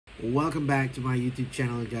Welcome back to my YouTube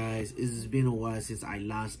channel, guys. It's been a while since I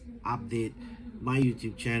last update my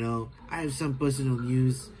YouTube channel. I have some personal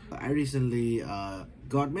news. I recently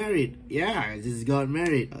got married. Yeah, I just got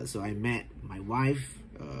married. So I met my wife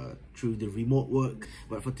through the remote work.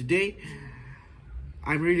 But for today,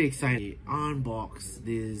 I'm really excited to unbox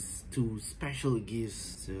these two special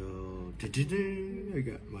gifts. So I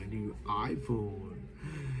got my new iPhone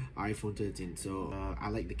 13. So I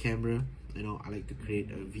like the camera, you know, I like to create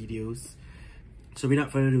videos. So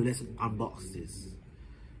without further ado, let's unbox this.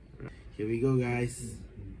 Here we go, guys.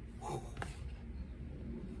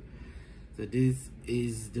 So this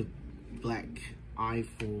is the black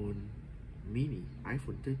iPhone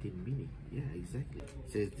 13 mini. Yeah, exactly.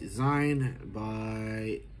 It says designed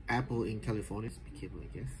by Apple in California. It's cable, I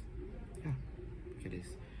guess. Yeah, look at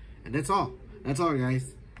this. And that's all,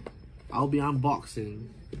 guys. I'll be unboxing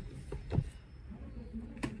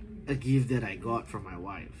a gift that I got from my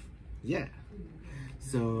wife. Yeah,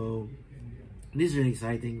 so this is really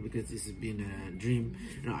exciting because this has been a dream.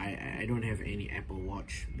 You know, I don't have any Apple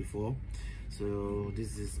Watch before, so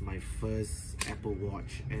this is my first Apple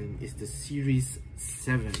Watch, and it's the Series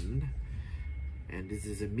 7, and this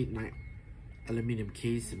is a midnight aluminum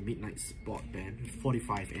case, a midnight sport band,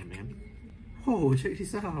 45mm. Oh, check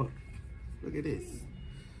this out. Look at this.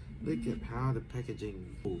 Look at how the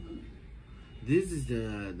packaging. Oh. This is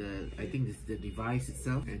I think this is the device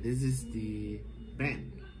itself, and this is the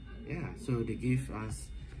band. Yeah, so they give us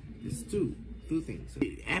these two things. So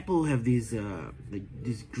Apple have this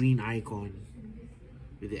this green icon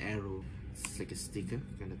with the arrow. It's like a sticker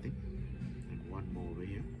kind of thing. And one more over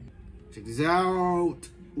here. Check this out.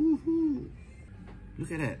 Woohoo!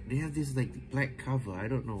 Look at that. They have this like black cover. I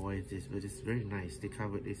don't know what it is, but it's very nice. They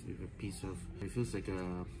covered this with a piece of, it feels like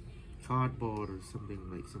a cardboard or something,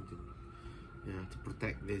 yeah, to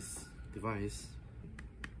protect this device.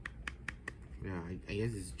 Yeah, I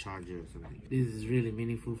guess it's a charger or something. This is really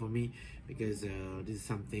meaningful for me because this is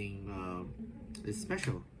something it's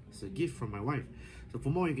special. It's a gift from my wife. So for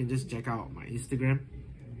more, you can just check out my Instagram.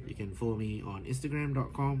 You can follow me on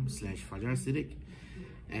instagram.com/FajarSiddiq.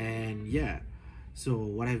 And yeah, so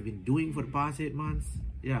what I've been doing for the past 8 months,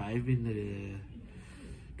 yeah, I've been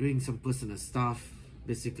doing some personal stuff,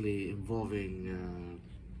 basically involving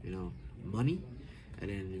you know, money,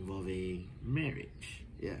 and then involving marriage.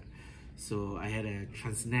 Yeah, so I had a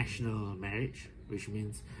transnational marriage, which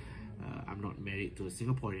means I'm not married to a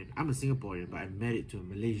Singaporean. I'm a Singaporean, but I'm married to a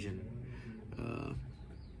Malaysian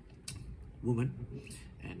woman,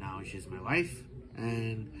 and now she's my wife,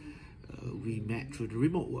 and we met through the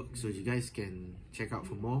remote work. So you guys can check out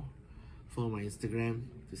for more. Follow my Instagram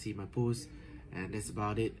to see my posts, and that's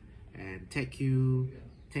about it. And thank you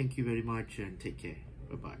very much, and take care.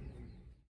 Bye bye.